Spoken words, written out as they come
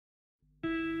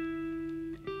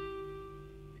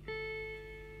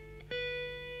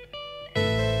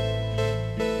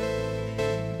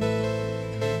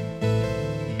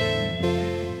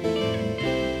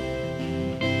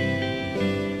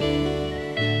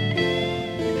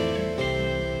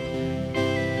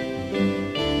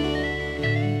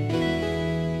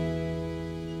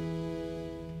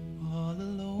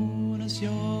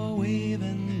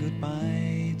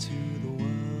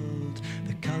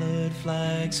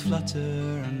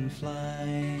flutter and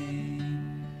fly.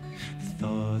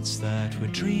 Thoughts that were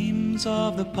dreams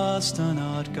of the past are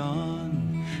not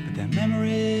gone, but their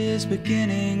memories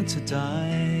beginning to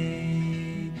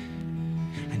die.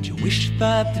 And you wish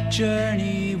that the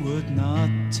journey would not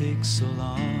take so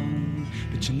long,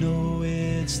 but you know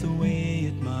it's the way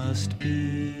it must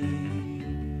be.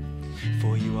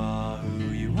 For you are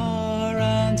who you are,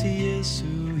 and he is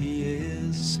who he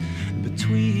is, and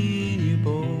between you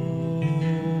both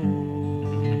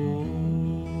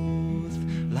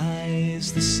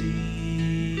lies the sea.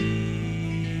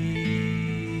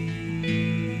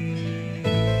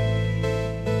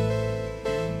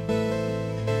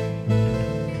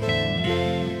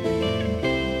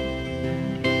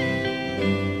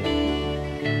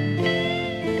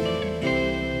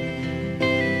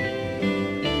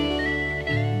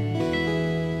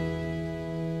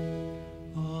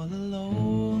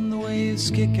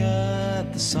 Kick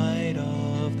at the side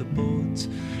of the boat,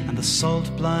 and the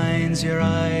salt blinds your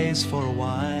eyes for a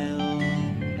while.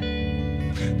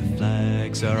 The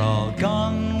flags are all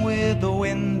gone with the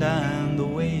wind and the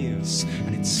waves,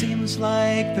 and it seems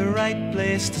like the right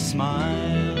place to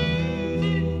smile.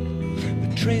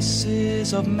 The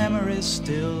traces of memories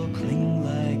still cling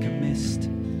like a mist,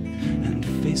 and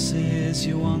faces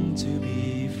you want to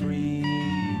be free.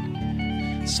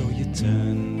 So you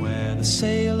turn where the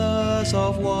sailors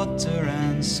of water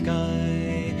and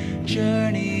sky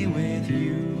journey with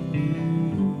you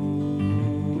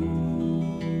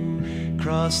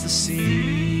across the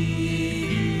sea.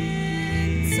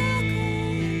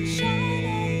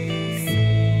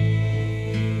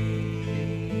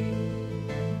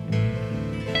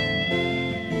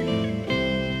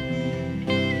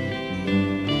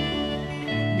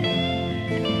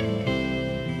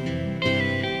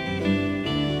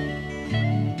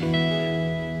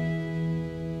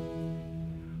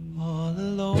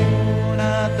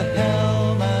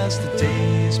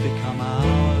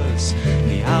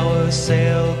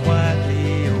 Sail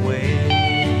quietly away,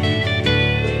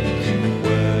 and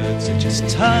words are just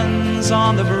tons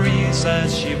on the breeze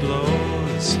as she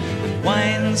blows and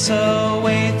winds her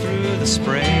way through the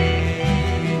spray.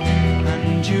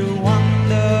 And you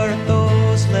wonder at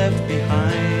those left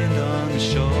behind on the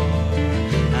shore,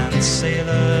 and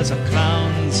sailors are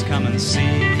clowns. Come and see,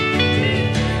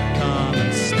 come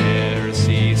and stare as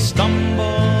he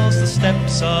stumbles the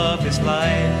steps of his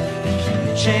life,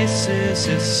 chases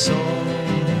his soul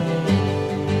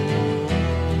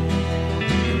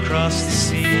across the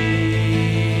sea.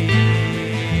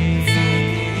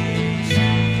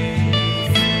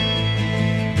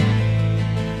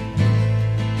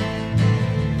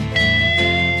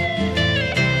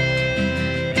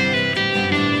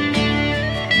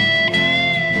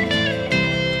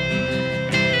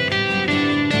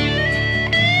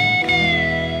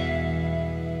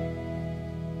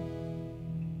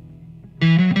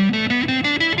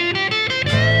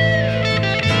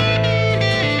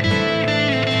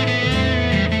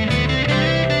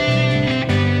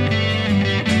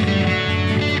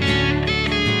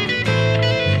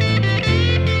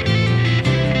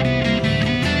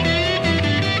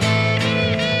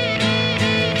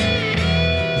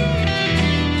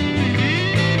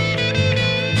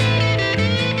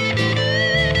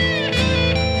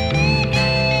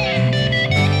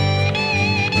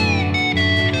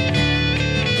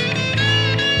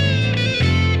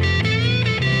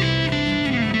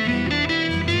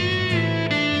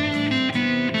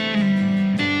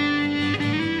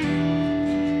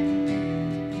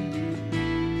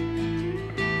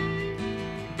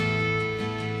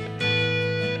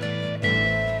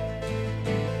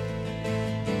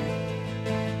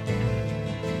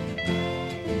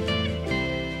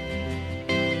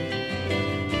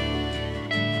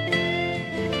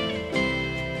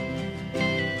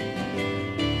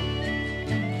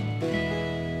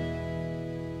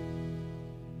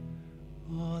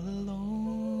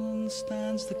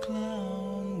 Stands the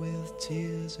clown with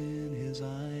tears in his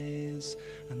eyes,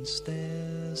 and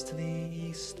stares to the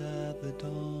east at the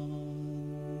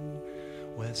dawn,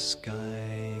 where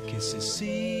sky kisses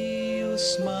sea, who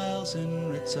smiles in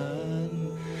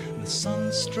return, and the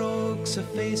sun strokes her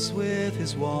face with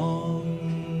his warmth.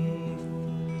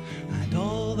 And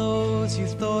all those you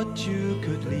thought you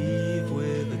could leave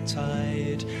with the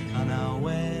tide are now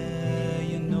where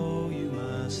you know you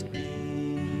must be.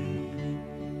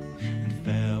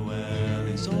 Farewell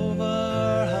is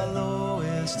over, hello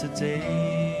is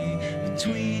today,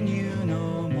 between you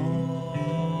no more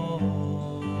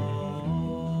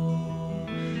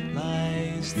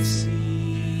lies the sea.